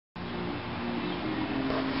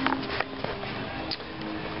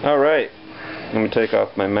Alright, I'm going to take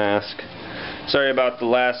off my mask. Sorry about the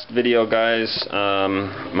last video, guys.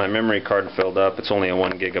 My memory card filled up. It's only a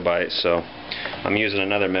 1 gigabyte, so I'm using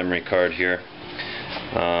another memory card here.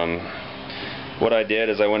 What I did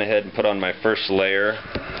is I went ahead and put on my first layer.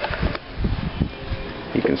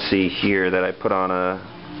 You can see here that I put on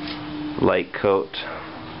a light coat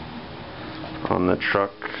on the truck.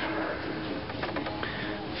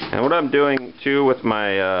 And what I'm doing too with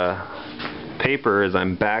my paper is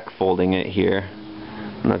I'm back folding it here.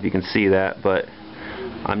 I don't know if you can see that, but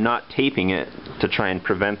I'm not taping it to try and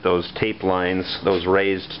prevent those tape lines, those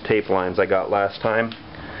raised tape lines I got last time.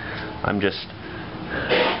 I'm just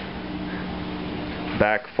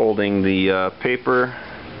back folding the paper,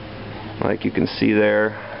 like you can see there,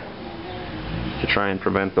 to try and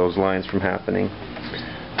prevent those lines from happening.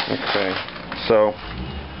 Okay, so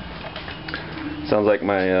sounds like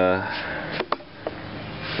my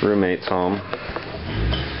roommate's home.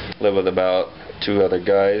 Live with about 2 other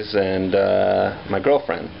guys and my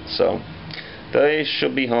girlfriend, so they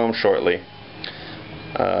should be home shortly.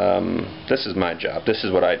 This is my job. This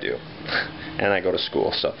is what I do, and I go to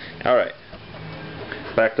school. So, all right,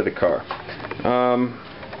 back to the car. I'm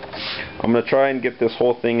gonna try and get this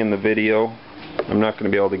whole thing in the video. I'm not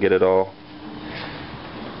gonna be able to get it all,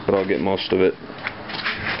 but I'll get most of it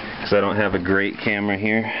because I don't have a great camera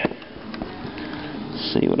here.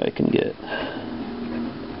 Let's see what I can get.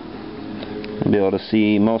 I'll be able to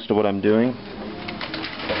see most of what I'm doing.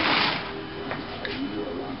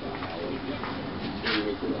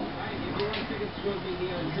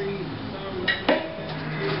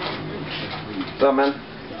 What's up, man?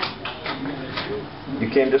 You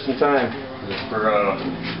came just in time. Is this for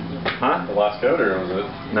the last coat, or was it?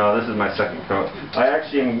 No, this is my second coat. I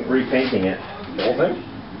actually am repainting it. The whole thing?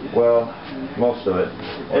 Well, most of it.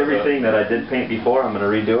 Everything that I did paint before, I'm going to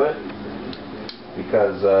redo it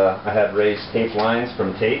because I had raised tape lines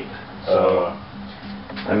from tape, so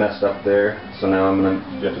I messed up there. So now I'm going to...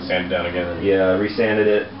 You have to sand it down again. Yeah, I resanded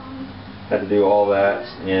it. Had to do all that,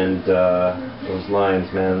 and those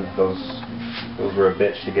lines, man, those were a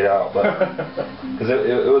bitch to get out, but because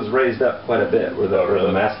it was raised up quite a bit where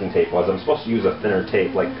the masking tape was. I'm supposed to use a thinner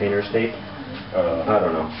tape, like painter's tape. I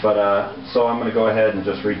don't know, but so I'm gonna go ahead and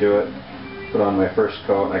just redo it. Put on my first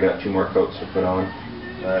coat, and I got 2 more coats to put on.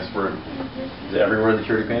 Nice. Is it everywhere that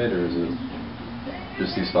you already painted, or is it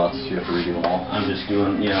just these spots you have to redo them all? I'm just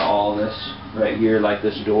doing, all this right here, like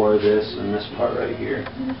this door, this, and this part right here,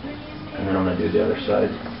 and then I'm gonna do the other side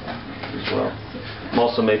as well. I'm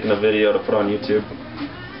also making a video to put on YouTube,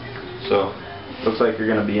 so looks like you're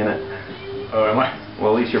gonna be in it. Oh, am I?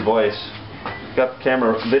 Well, at least your voice. Got the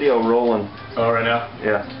camera video rolling. Oh, right now?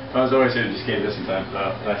 Yeah. I was always here, just came just in time.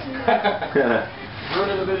 Oh, nice.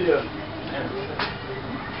 Ruining the video.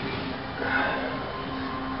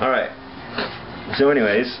 Alright. So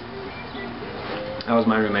anyways, that was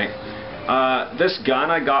my roommate. This gun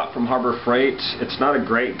I got from Harbor Freight, it's not a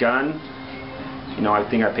great gun. I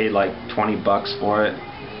think I paid like 20 bucks for it.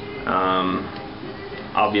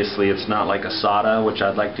 Obviously it's not like a SATA, which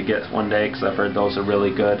I'd like to get one day because I've heard those are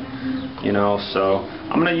really good. So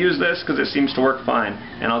I'm going to use this because it seems to work fine.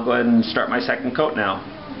 And I'll go ahead and start my second coat now.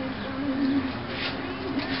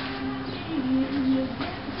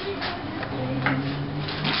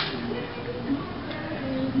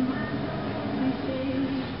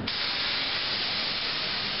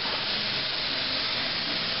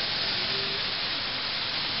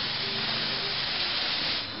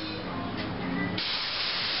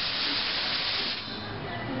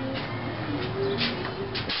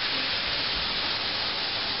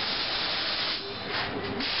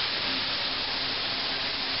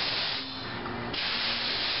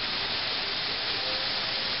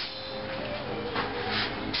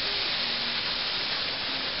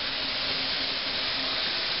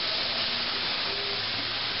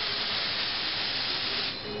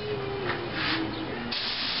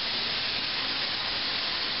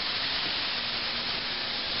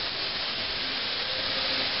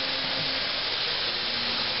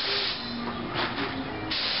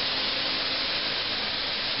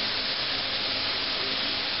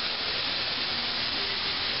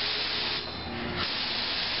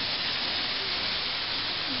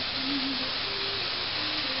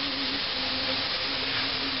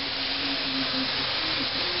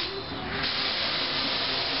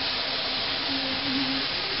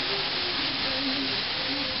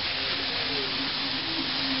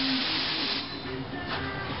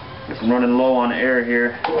 I'm running low on air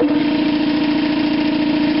here.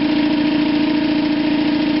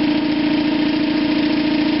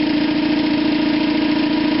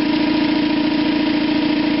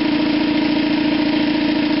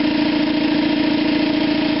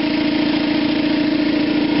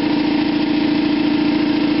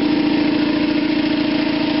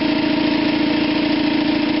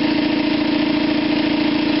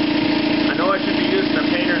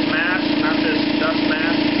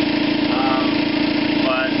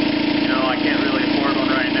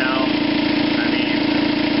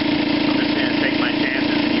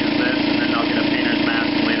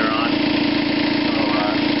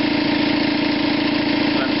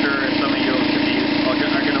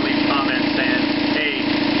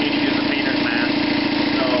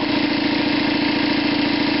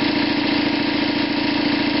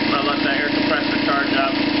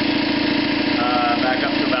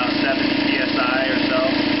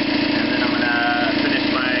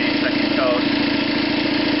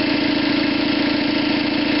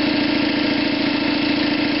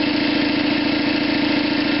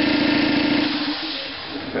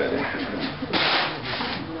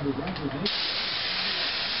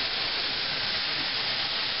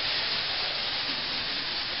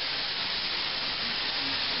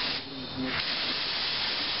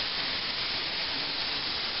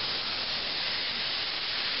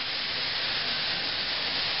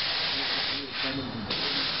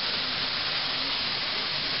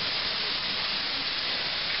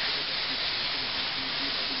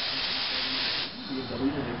 If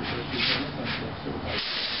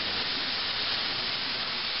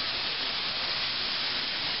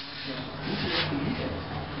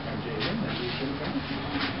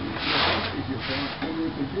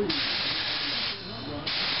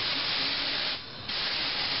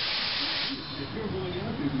you're going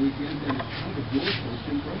out this weekend, then it's out of your first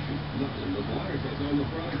impression. Luckily, McGuire's has all the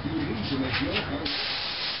products you need to make your car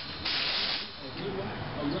a good wax.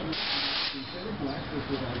 A rubber synthetic wax that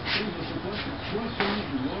provides seamless reflection,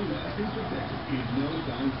 trust-solid, long-lasting protection. It knows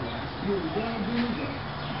I'm glass. You're loved in the dark.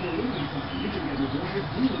 For a limited time, you can get McGuire's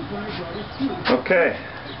Cooling Fire products. Okay.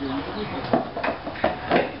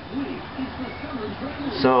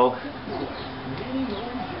 So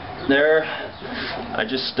there, I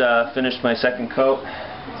just finished my second coat.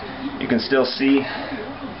 You can still see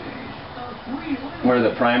where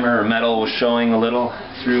the primer or metal was showing a little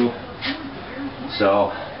through.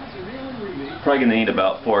 So probably gonna need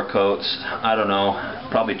about 4 coats. I don't know,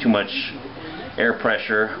 probably too much air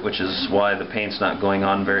pressure, which is why the paint's not going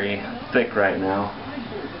on very thick right now.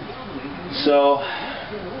 So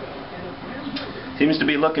seems to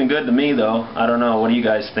be looking good to me though. I don't know, what do you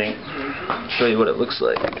guys think? I'll show you what it looks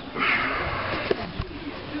like.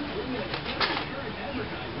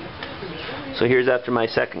 So here's after my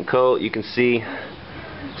second coat. You can see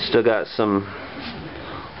still got some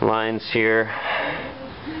lines here,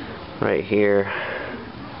 right here.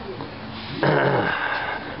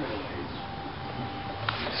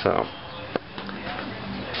 So,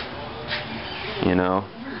 you know,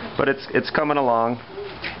 but it's coming along.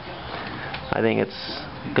 I think it's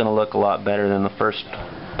gonna look a lot better than the first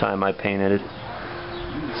time I painted it.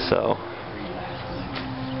 So,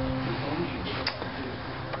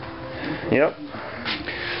 yep.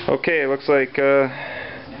 Okay, looks like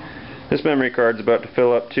this memory card's about to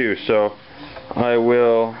fill up too, so I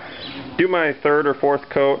will do my 3rd or 4th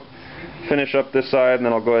coat, finish up this side, and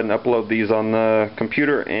then I'll go ahead and upload these on the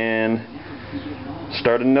computer and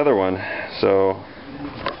start another one. So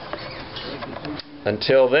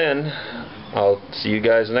until then, I'll see you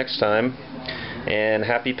guys next time, and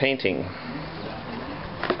happy painting.